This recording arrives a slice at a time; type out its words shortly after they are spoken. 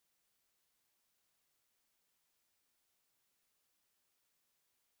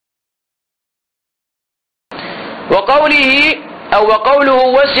وقوله أو وقوله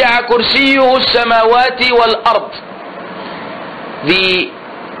وسع كرسيه السماوات والأرض.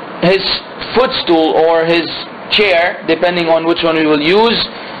 His footstool or his chair, depending on which one we will use,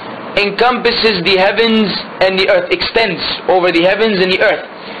 encompasses the heavens and the earth, extends over the heavens and the earth.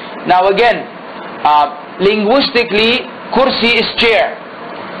 Now again, linguistically, kursi is chair,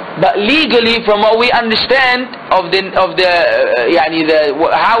 but legally, from what we understand of the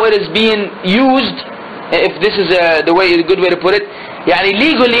how it is being used, if this is a good way to put it,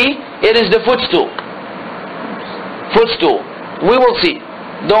 legally it is the footstool. Footstool. We will see.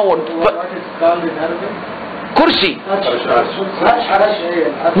 Don't. What is called in Arabic? Kursi.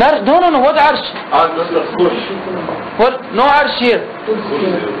 No. What arsh? What? No arsh here.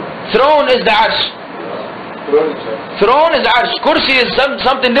 Throne is the arsh. Throne is arsh. Kursi is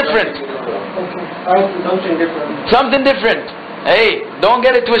something different. Something different. Hey, don't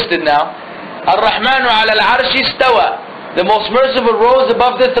get it twisted now. Ar-Rahmanu ala al-arshi istawa. The most merciful rose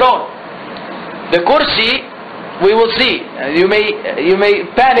above the throne. The kursi, we will see. You may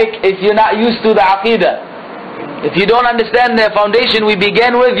panic if you're not used to the aqidah. If you don't understand the foundation we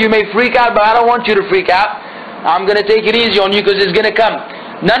began with, you may freak out, but I don't want you to freak out. I'm going to take it easy on you because it's going to come.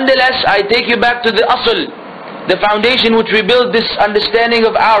 Nonetheless, I take you back to the asl, the foundation which we build this understanding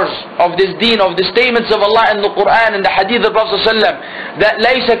of ours, of this deen, of the statements of Allah in the Quran and the hadith of Prophet ﷺ, that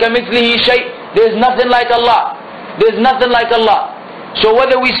لَيْسَ كَمِثْلِهِ شَيْءٍ. There's nothing like Allah. There's nothing like Allah. So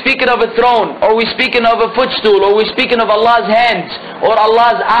whether we're speaking of a throne, or we're speaking of a footstool, or we're speaking of Allah's hands, or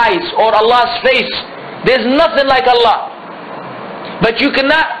Allah's eyes, or Allah's face, there's nothing like Allah. But you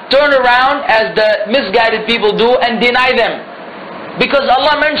cannot turn around as the misguided people do and deny them, because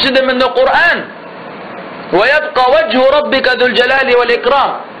Allah mentioned them in the Quran. وَيَبْقَى وَجْهُ رَبِّكَ ذُو الْجَلَالِ وَالْإِكْرَامِ.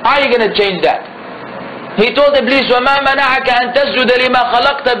 How are you going to change that? He told Iblis, وَمَا مَنَعَكَ أَن تَسْجُدَ لِمَا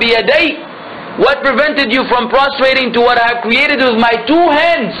خَلَقْتَ بِيَدَيْ. What prevented you from prostrating to what I have created with my two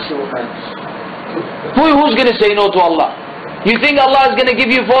hands? Who's going to say no to Allah? You think Allah is going to give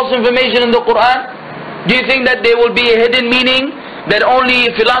you false information in the Quran? Do you think that there will be a hidden meaning that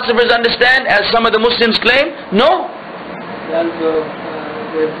only philosophers understand, as some of the Muslims claim? No.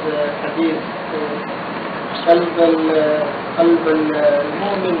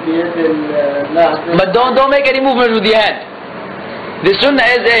 But don't make any movement with your hand. The sunnah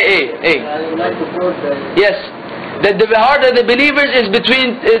is yes, that the heart of the believers is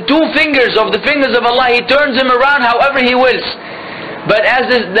between two fingers of the fingers of Allah. He turns him around however He wills. But as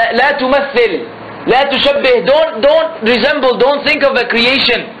لا تمثل, لا تشبه, don't resemble, don't think of a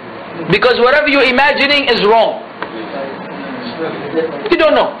creation, because whatever you're imagining is wrong. You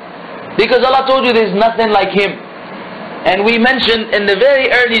don't know, because Allah told you there's nothing like Him. And we mentioned in the very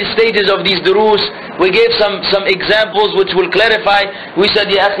early stages of these duroos, we gave some examples which will clarify. We said,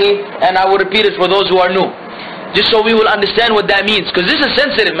 Ya akhi, and I will repeat it for those who are new, just so we will understand what that means, because this is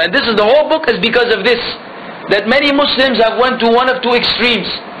sensitive, man. This is the whole book is because of this, that many Muslims have went to one of two extremes.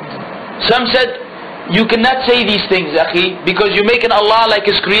 Some said, you cannot say these things, akhi, because you're making Allah like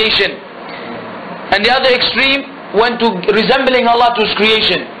His creation. And the other extreme went to resembling Allah to His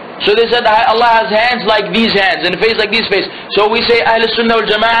creation. So they said Allah has hands like these hands and a face like this face. So we say Ahl Sunnah wal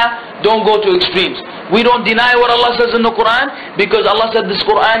Jama'ah, don't go to extremes. We don't deny what Allah says in the Quran, because Allah said this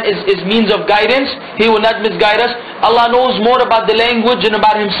Quran is means of guidance. He will not misguide us. Allah knows more about the language and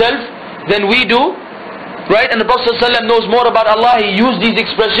about Himself than we do, right? And the Prophet ﷺ knows more about Allah. He used these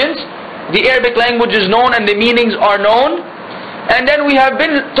expressions. The Arabic language is known and the meanings are known. And then we have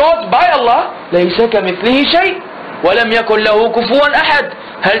been taught by Allah, لَيْسَ كَمِثْلِهِ شَيْءٍ وَلَمْ يَكُنْ لَهُ كُفُوًا أَحَدٍ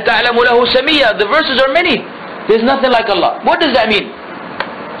هَلْ تَعْلَمُ لَهُ سَمِيًّا. The verses are many. There's nothing like Allah. What does that mean?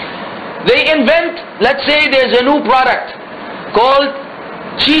 They invent, let's say there's a new product called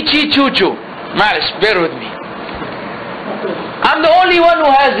Chi Choo Choo. Malish, bear with me. I'm the only one who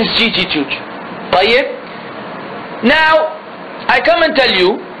has this Chi Choo Choo. Tayyib? Now, I come and tell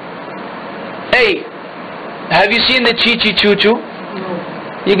you, hey, have you seen the Chi Choo Choo?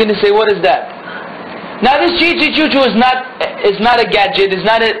 You're going to say, what is that? Now this Chi Choo Choo is not a gadget, it's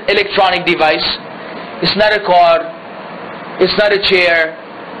not an electronic device, it's not a car, it's not a chair.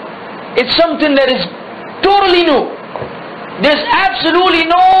 It's something that is totally new. There's absolutely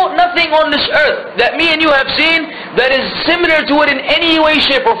nothing on this earth that me and you have seen that is similar to it in any way,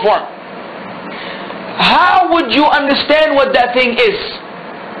 shape or form. How would you understand what that thing is?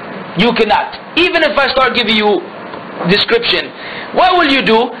 You cannot. Even if I start giving you description, what will you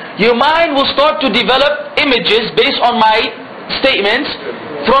do? Your mind will start to develop images based on my statements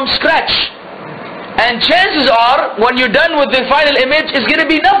from scratch. And chances are, when you're done with the final image, it's going to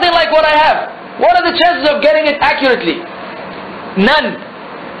be nothing like what I have. What are the chances of getting it accurately? None.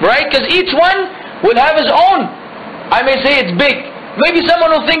 Right? Because each one will have his own I may say it's big. Maybe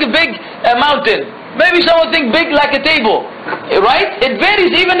someone will think big, a mountain. Maybe someone will think big like a table. Right? It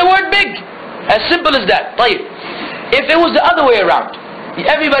varies, even the word big. As simple as that. طيب. If it was the other way around,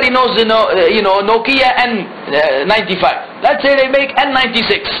 everybody knows the Nokia N95. Let's say they make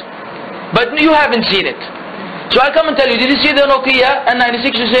N96, but you haven't seen it. So I come and tell you, did you see the Nokia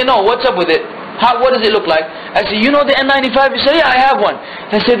N96? You say no. What's up with it? What does it look like? I say, you know the N95? You say, yeah, I have one.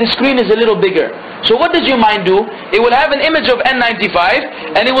 I say, the screen is a little bigger. So what does your mind do? It will have an image of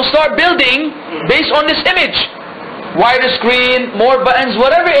N95 and it will start building based on this image. Wider screen, more buttons,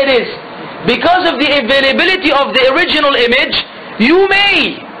 whatever it is. Because of the availability of the original image, you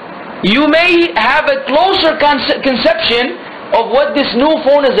may have a closer conception of what this new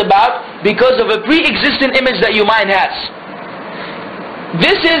phone is about because of a pre-existing image that your mind has.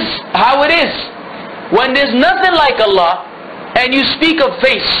 This is how it is. When there's nothing like Allah and you speak of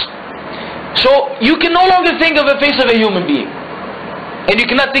face, so you can no longer think of a face of a human being, and you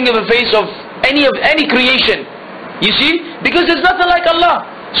cannot think of a face of any creation. You see, because there's nothing like Allah.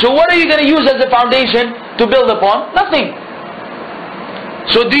 So what are you going to use as a foundation to build upon? Nothing.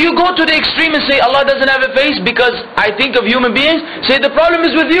 So do you go to the extreme and say Allah doesn't have a face because I think of human beings? Say the problem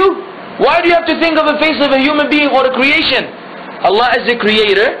is with you. Why do you have to think of a face of a human being or a creation? Allah is the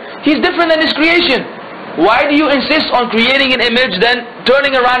creator. He's different than his creation. Why do you insist on creating an image, then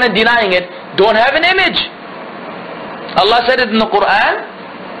turning around and denying it? Don't have an image. Allah said it in the Quran.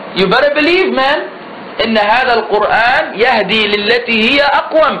 You better believe, man. إِنَّ هَذَا الْقُرْآنِ يَهْدِي لِلَّتِي هِيَ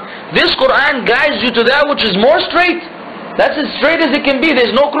أَقْوَمْ. This Quran guides you to that which is more straight. That's as straight as it can be.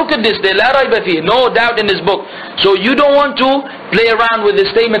 There's no crookedness there. لَا رَيْبَ فِيهِ. No doubt in this book. So you don't want to play around with the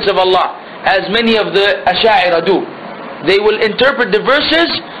statements of Allah, as many of the Asha'ira do. They will interpret the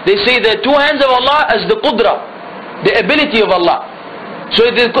verses. They say the two hands of Allah as the qudra, the ability of Allah. So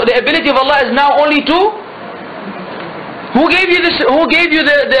the ability of Allah is now only two. Who gave you this? Who gave you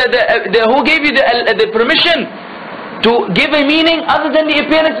the permission to give a meaning other than the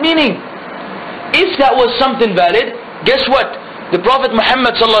apparent meaning? If that was something valid, guess what? The Prophet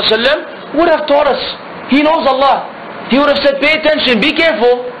Muhammad ﷺ would have taught us. He knows Allah. He would have said, pay attention, be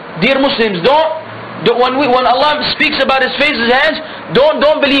careful, dear Muslims. When Allah speaks about His face, His hands, don't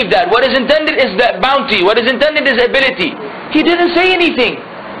believe that. What is intended is that bounty. What is intended is ability. He didn't say anything.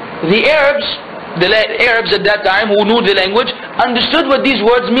 The Arabs at that time who knew the language understood what these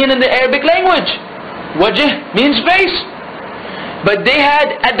words mean in the Arabic language. Wajh means face. But they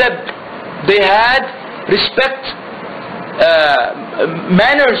had adab. They had respect,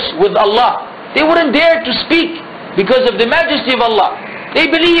 manners with Allah. They wouldn't dare to speak because of the majesty of Allah. They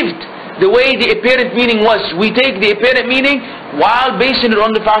believed the way the apparent meaning was. We take the apparent meaning while basing it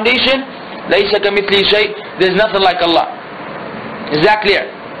on the foundation. لَيْسَ كَمِثْلِهِ شَيْءٍ. There's nothing like Allah. Is that clear?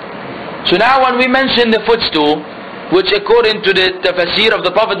 So now when we mention the footstool, which according to the tafsir of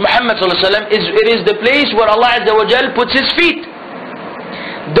the Prophet Muhammad ﷺ, it is the place where Allah Azza wa Jal puts His feet.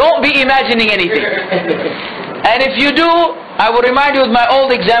 Don't be imagining anything. And if you do, I will remind you with my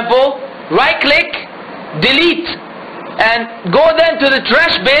old example. Right click, delete, and go then to the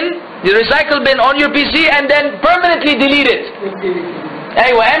trash bin, the recycle bin on your PC, and then permanently delete it.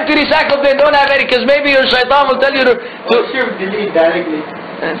 Anyway, empty recycle bin, don't have any, because maybe your shaitan will tell you to delete directly.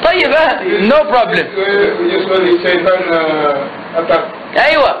 طيب, no problem. Usually shaitan attack.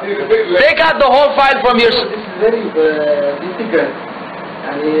 Anyway, take out the whole file from your... This is very difficult.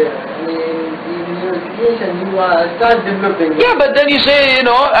 In your creation you start developing. Yeah, but then you say,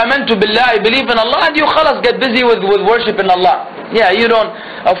 Amantu Billah, I believe in Allah, and you khalas get busy with worshiping Allah. Yeah, you don't.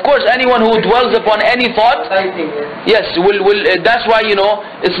 Of course, anyone who dwells upon any thought, yes, will. That's why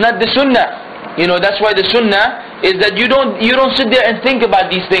it's not the sunnah. That's why the sunnah is that you don't sit there and think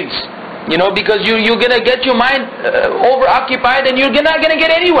about these things. Because you're gonna get your mind overoccupied and you're not gonna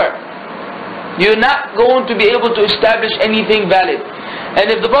get anywhere. You're not going to be able to establish anything valid. And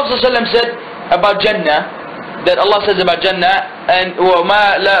if the Prophet ﷺ said about Jannah, that Allah says about Jannah, and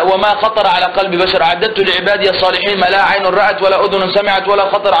وَمَا خَطَرَ عَلَى قَلْبِ بَشَرٍ عَدَّدْتُ لِعِبَادِيَ الصَّالِحِينَ مَا لَا عَيْنٌ رَأَتْ وَلَا أُذُنٌ سَمِعَتْ وَلَا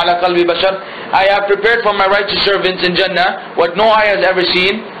خَطَرَ عَلى قَلْبِ بَشَرٍ. I have prepared for my righteous servants in Jannah what no eye has ever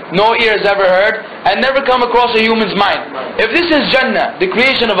seen, no ear has ever heard, and never come across a human's mind. If this is Jannah, the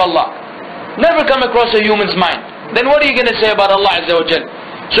creation of Allah, never come across a human's mind, then what are you going to say about Allah Azza wa Jal?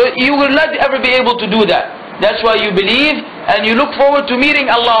 So you will not ever be able to do that. That's why you believe and you look forward to meeting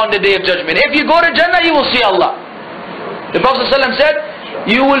Allah on the Day of Judgment. If you go to Jannah, you will see Allah. The Prophet ﷺ said,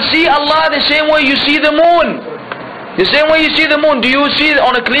 you will see Allah the same way you see the moon. The same way you see the moon. Do you see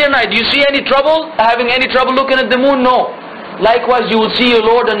on a clear night? Do you see any trouble? Having any trouble looking at the moon? No. Likewise, you will see your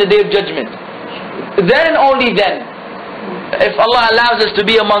Lord on the Day of Judgment. Then and only then, if Allah allows us to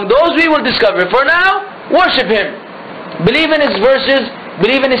be among those, we will discover. For now, worship Him. Believe in his verses,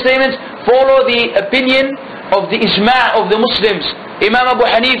 believe in his statements, follow the opinion of the ijma' of the Muslims. Imam Abu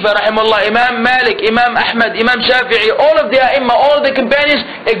Hanifa rahimahullah, Imam Malik, Imam Ahmad, Imam Shafi'i, all of the ai*imma, all of the companions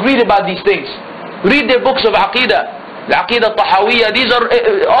agreed about these things. Read their books of Aqidah, the Aqidah Tahawiyya. These are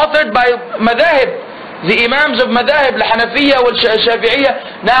authored by madhahib, the Imams of madhahib, the Hanafiyya wal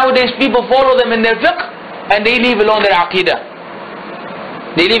Shafi'iyya. Nowadays people follow them in their fiqh and they leave alone their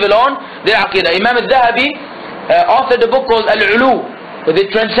Aqidah. They leave alone their Aqidah. Imam al-Dhahabi authored a book called Al-Ulu, the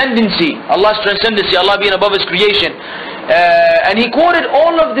transcendency, Allah's transcendency, Allah being above His creation. And he quoted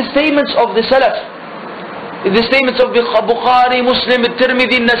all of the statements of the Salaf, the statements of Bukhari, Muslim,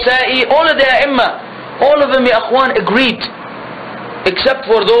 Tirmidhi, Nasa'i, all of the ai*imma, all of them, ya akhwan, agreed, except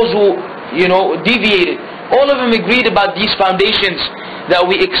for those who, deviated. All of them agreed about these foundations, that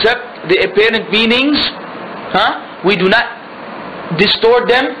we accept the apparent meanings, we do not distort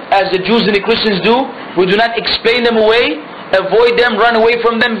them as the Jews and the Christians do, we do not explain them away, avoid them, run away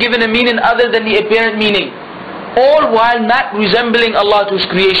from them, giving a meaning other than the apparent meaning, all while not resembling Allah to His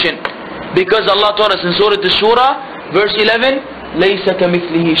creation. Because Allah taught us in Surah Al-Shura, verse 11, لَيْسَ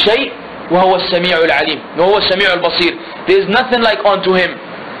كَمِثْلِهِ شَيْءٍ وَهُوَ السَّمِيعُ الْعَلِيمُ وَهُوَ السَّمِيعُ الْبَصِيرُ. There is nothing like unto Him,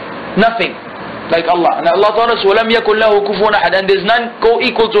 nothing like Allah. And Allah taught us, وَلَمْ يَكُنْ لَهُ كُفُوًا أَحَدٌ, and there is none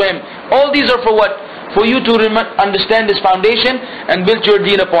co-equal to Him. All these are for what? For you to understand this foundation and build your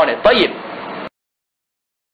deen upon it. طيب.